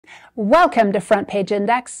Welcome to Front Page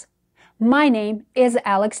Index. My name is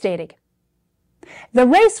Alex Datig. The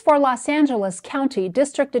race for Los Angeles County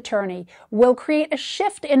District Attorney will create a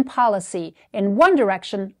shift in policy in one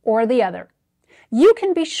direction or the other. You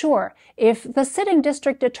can be sure if the sitting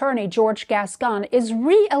District Attorney George Gascon is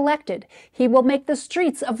re-elected, he will make the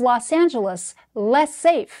streets of Los Angeles less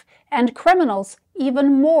safe and criminals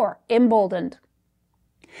even more emboldened.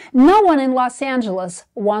 No one in Los Angeles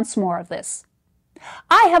wants more of this.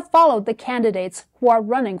 I have followed the candidates who are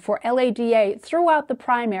running for LADA throughout the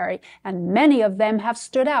primary, and many of them have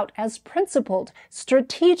stood out as principled,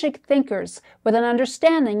 strategic thinkers with an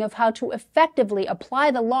understanding of how to effectively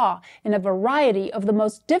apply the law in a variety of the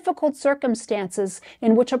most difficult circumstances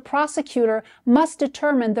in which a prosecutor must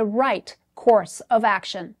determine the right course of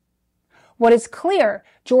action. What is clear,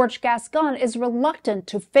 George Gascon is reluctant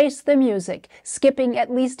to face the music, skipping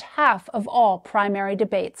at least half of all primary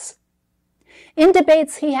debates. In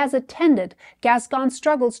debates he has attended, Gascon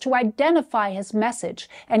struggles to identify his message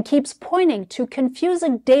and keeps pointing to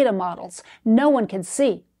confusing data models no one can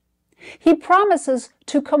see. He promises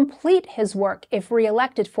to complete his work if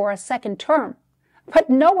re-elected for a second term, but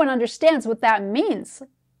no one understands what that means.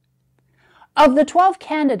 Of the 12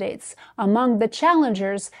 candidates, among the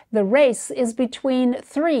challengers, the race is between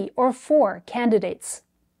 3 or 4 candidates.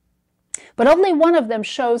 But only one of them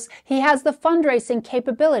shows he has the fundraising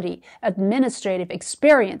capability, administrative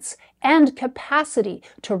experience, and capacity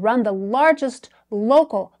to run the largest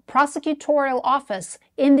local prosecutorial office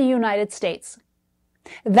in the United States.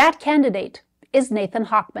 That candidate is Nathan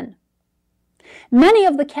Hochman. Many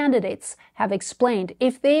of the candidates have explained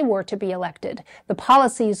if they were to be elected, the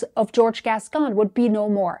policies of George Gascon would be no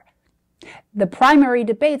more. The primary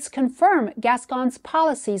debates confirm Gascon's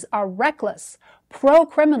policies are reckless,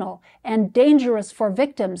 pro-criminal, and dangerous for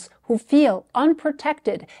victims who feel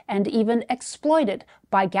unprotected and even exploited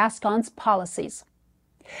by Gascon's policies.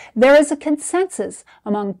 There is a consensus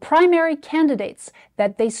among primary candidates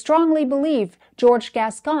that they strongly believe George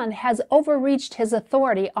Gascon has overreached his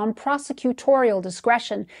authority on prosecutorial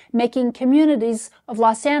discretion, making communities of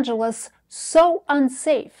Los Angeles so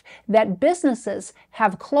unsafe that businesses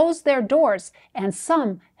have closed their doors and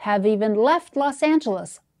some have even left Los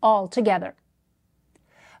Angeles altogether.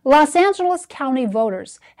 Los Angeles County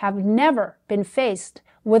voters have never been faced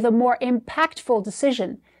with a more impactful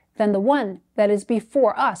decision than the one that is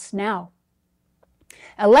before us now.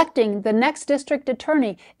 Electing the next district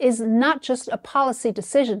attorney is not just a policy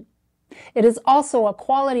decision. It is also a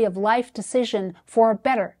quality of life decision for a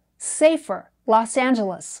better, safer Los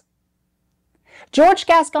Angeles. George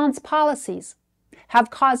Gascon's policies have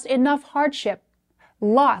caused enough hardship,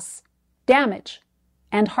 loss, damage,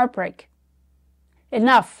 and heartbreak.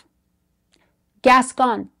 Enough.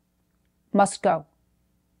 Gascon must go.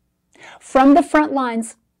 From the front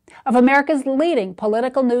lines of America's leading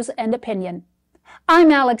political news and opinion, I'm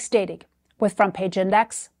Alex Datig with Front Page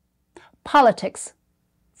Index. Politics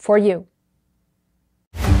for you.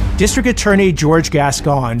 District Attorney George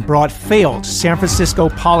Gascon brought failed San Francisco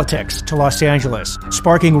politics to Los Angeles,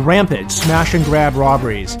 sparking rampant smash-and-grab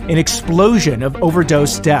robberies, an explosion of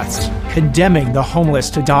overdose deaths, condemning the homeless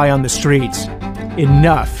to die on the streets.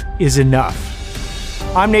 Enough is enough.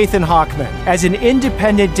 I'm Nathan Hochman. As an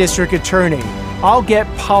independent district attorney, I'll get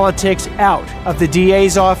politics out of the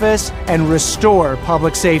DA's office and restore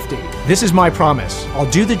public safety. This is my promise. I'll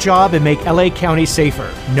do the job and make LA County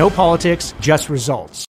safer. No politics, just results.